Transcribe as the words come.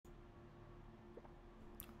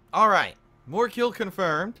Alright. More kill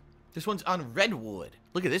confirmed. This one's on Redwood.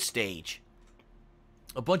 Look at this stage.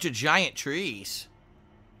 A bunch of giant trees.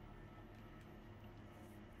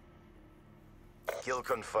 Kill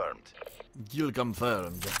confirmed. Kill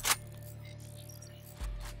confirmed.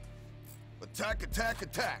 Attack, attack,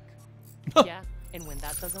 attack. Yeah, and when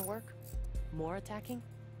that doesn't work, more attacking?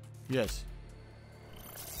 Yes.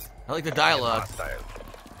 I like the dialogue. Hostile.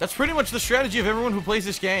 That's pretty much the strategy of everyone who plays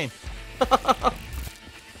this game.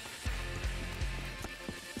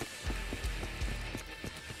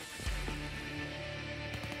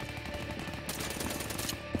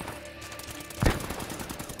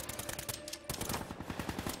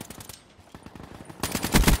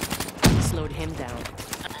 Slowed him down.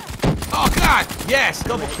 Oh god! Yes!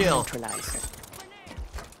 Double kill. Neutralized.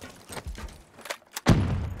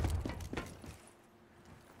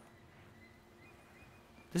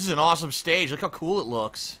 This is an awesome stage. Look how cool it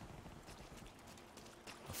looks.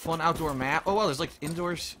 A fun outdoor map. Oh, wow, there's like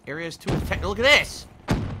indoors areas too. Look at this!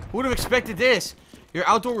 Who would have expected this? You're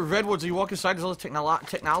outdoor with Redwoods, so you walk inside, there's all this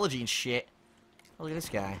technology and shit. Oh, look at this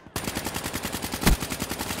guy.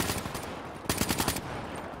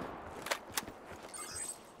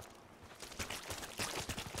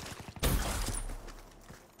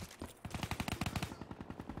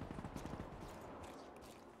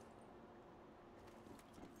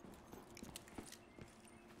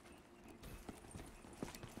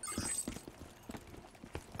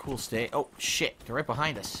 Cool state. Oh, shit. They're right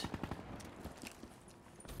behind us.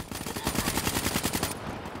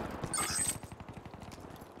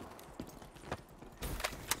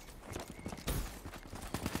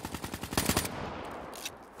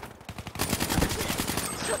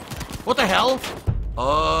 What the hell?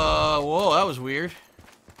 Whoa, that was weird.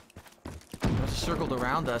 It's circled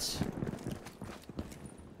around us.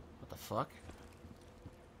 What the fuck?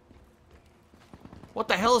 What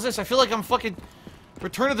the hell is this? I feel like I'm fucking...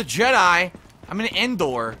 Return of the Jedi. I'm in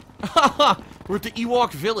Endor. We're at the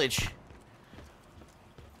Ewok village.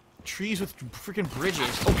 Trees with freaking bridges.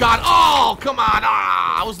 Oh god. Oh, come on.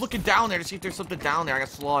 Ah, I was looking down there to see if there's something down there. I got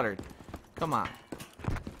slaughtered. Come on.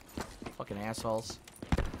 Fucking assholes.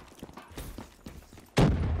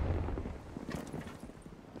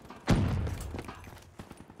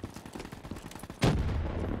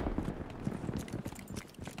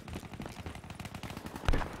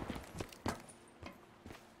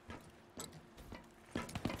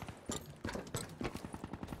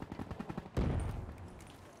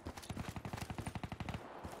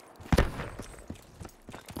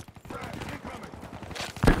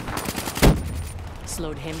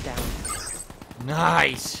 Slowed him down.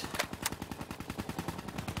 Nice.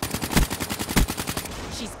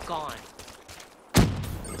 She's gone.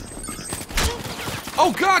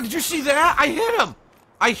 Oh god, did you see that? I hit him.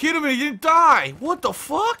 I hit him and he didn't die. What the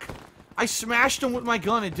fuck? I smashed him with my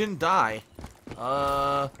gun and didn't die.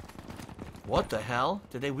 What the hell?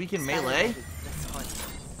 Did they weaken melee?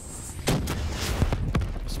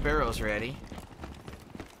 Sparrow's ready.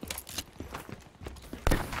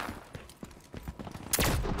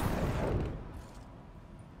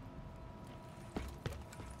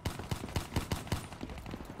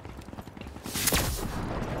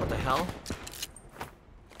 What the hell?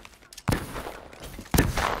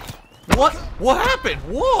 What? What happened?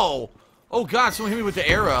 Whoa! Oh god, someone hit me with the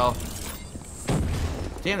arrow.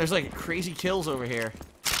 Damn, there's like crazy kills over here.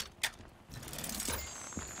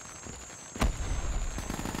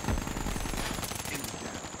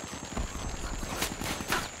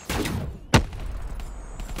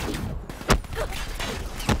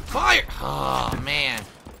 Fire! Oh man.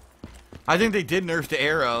 I think they did nerf the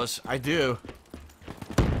arrows. I do.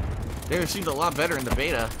 They seemed a lot better in the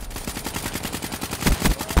beta.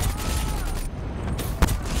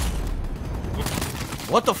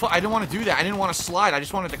 What the fuck? I didn't want to do that. I didn't want to slide. I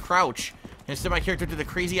just wanted to crouch. And instead my character did the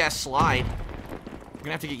crazy ass slide. I'm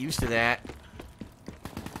gonna have to get used to that.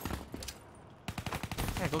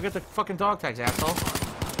 Yeah, go get the fucking dog tags, asshole.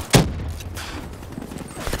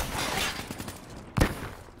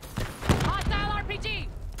 Hostile RPG!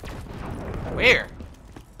 Where?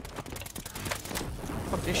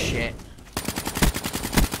 Fuck this shit.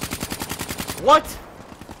 What?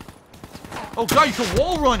 Oh god, you can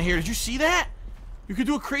wall run here. Did you see that? You could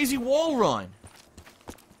do a crazy wall run.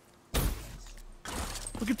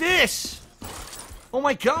 Look at this. Oh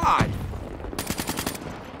my god.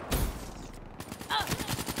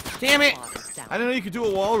 Damn it. I didn't know you could do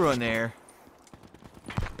a wall run there.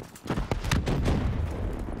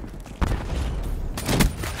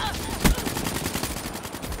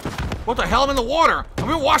 What the hell? I'm in the water. I'm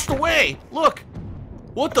being washed away. Look.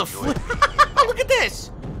 What the flip? Look at this.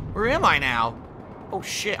 Where am I now? Oh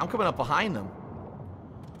shit, I'm coming up behind them.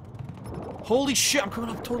 Holy shit, I'm coming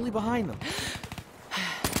up totally behind them.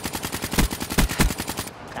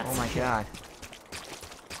 Oh my god.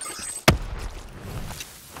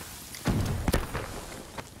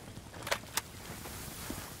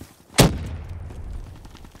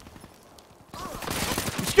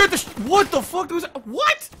 You scared the what the fuck was that?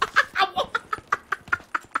 What?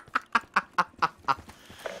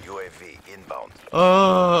 UAV inbound.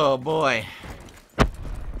 Oh boy.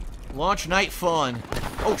 Launch night fun.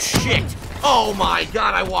 Oh shit! Oh my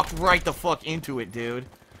god, I walked right the fuck into it, dude.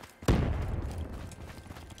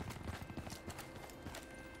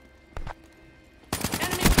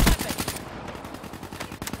 Enemy weapon.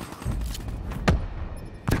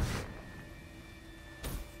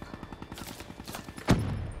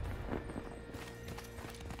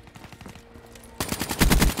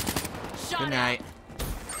 Shot Good out. night.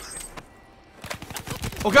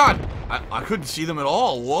 Oh god! I couldn't see them at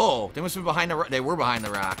all. Whoa. They must have been behind the rock. They were behind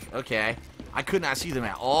the rock. Okay. I could not see them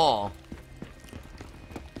at all.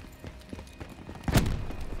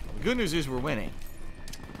 The good news is we're winning.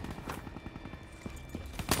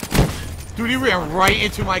 Dude, he ran right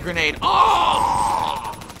into my grenade.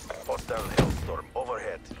 Oh! Hostile hailstorm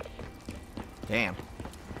overhead. Damn.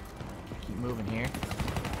 Keep moving here.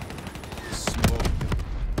 Smoke.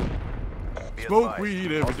 Be Smoke advised,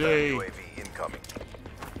 weed every hostile day. UAV incoming.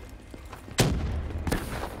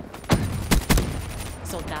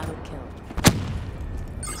 Soldado killed.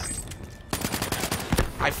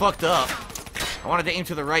 I fucked up. I wanted to aim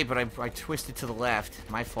to the right, but I twisted to the left.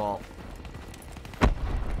 My fault.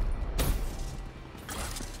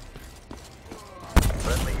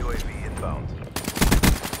 Friendly UAV inbound.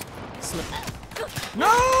 Slip.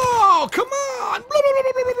 No! Come on! Blah, blah, blah,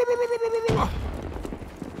 blah, blah, blah, blah, blah, blah.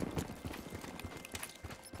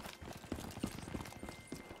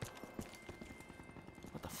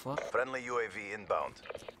 What the fuck? Friendly UAV inbound.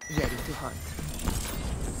 Ready to hunt.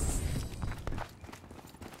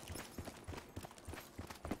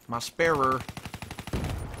 My sparer.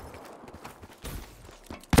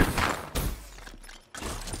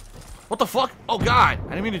 What the fuck? Oh god! I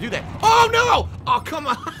didn't mean to do that. Oh no! Oh come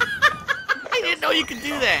on! I didn't know you could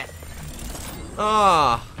do that.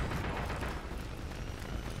 Ah.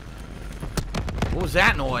 What was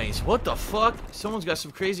that noise? What the fuck? Someone's got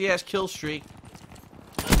some crazy ass kill streak.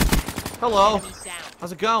 Hello. Enemy down.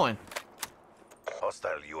 How's it going?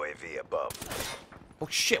 Hostile UAV above. Oh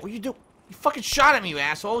shit! What you do? You fucking shot at me, you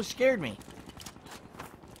asshole! You scared me.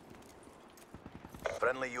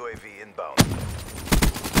 Friendly UAV inbound.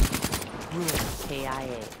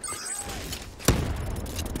 KIA.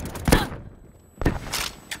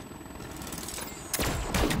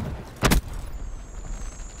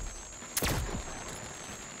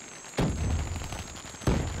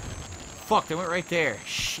 Fuck! They went right there.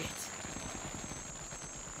 Shit.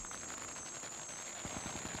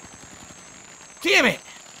 Damn it!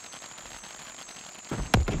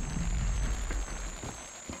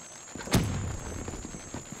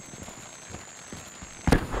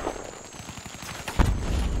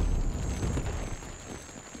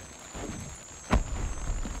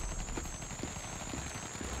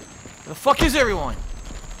 The fuck is everyone?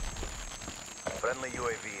 Friendly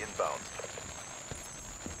UAV inbound.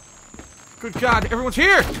 Good God, everyone's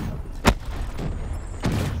here!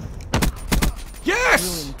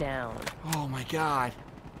 Yes! Ruin down. Oh my God.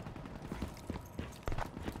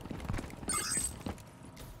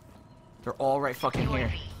 They're all right fucking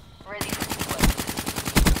here.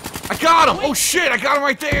 I got him! Oh shit, I got him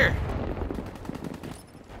right there!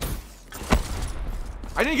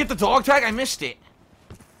 I didn't get the dog tag, I missed it.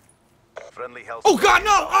 Friendly health. Oh God,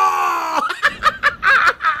 no! Oh!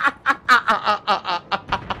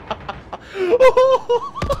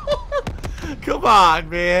 Come on,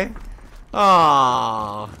 man.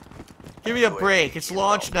 Oh. Give me a break. It's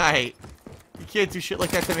launch night. You can't do shit like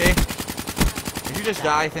that to me. Did you just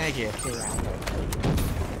die? Thank you.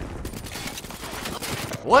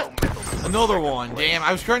 What? Another one. Damn,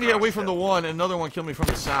 I was trying to get away from the one, and another one killed me from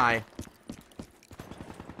the side.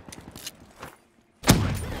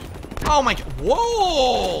 Oh my God.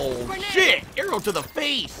 Whoa! Shit! Arrow to the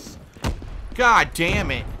face! God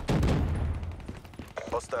damn it.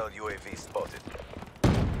 Hostile UAV spotted.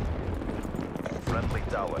 Friendly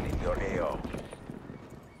Talon in your AO.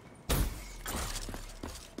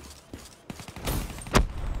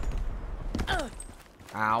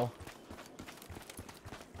 Ow.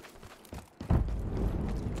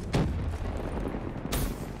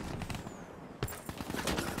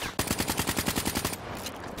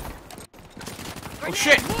 Oh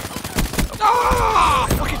shit! Ah!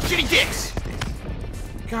 Fucking shitty dicks!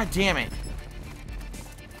 God damn it.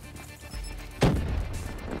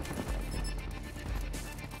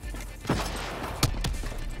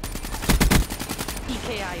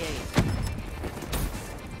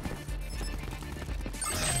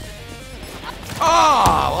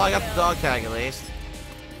 Oh, well, I got the dog tag at least.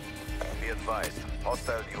 Be advised,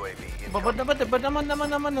 hostile UAV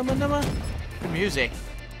Good music.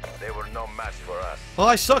 They were no match for us. Well,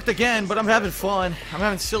 I sucked again, but I'm having fun. I'm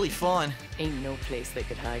having silly fun. Ain't no place they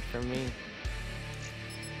could hide from me.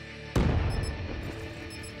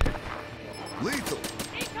 Lethal.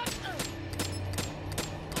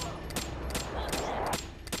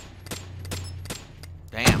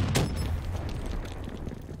 Damn.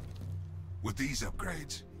 With these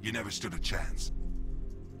upgrades, you never stood a chance.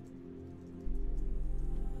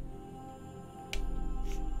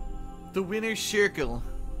 The winner's circle.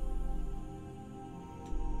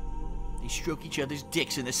 They stroke each other's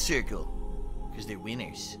dicks in a circle. Because they're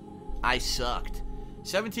winners. I sucked.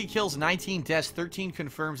 17 kills, 19 deaths, 13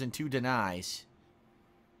 confirms, and 2 denies.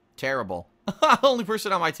 Terrible. Only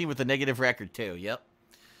person on my team with a negative record, too. Yep.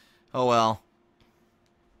 Oh, well.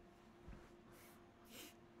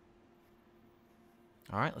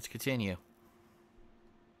 Alright, let's continue.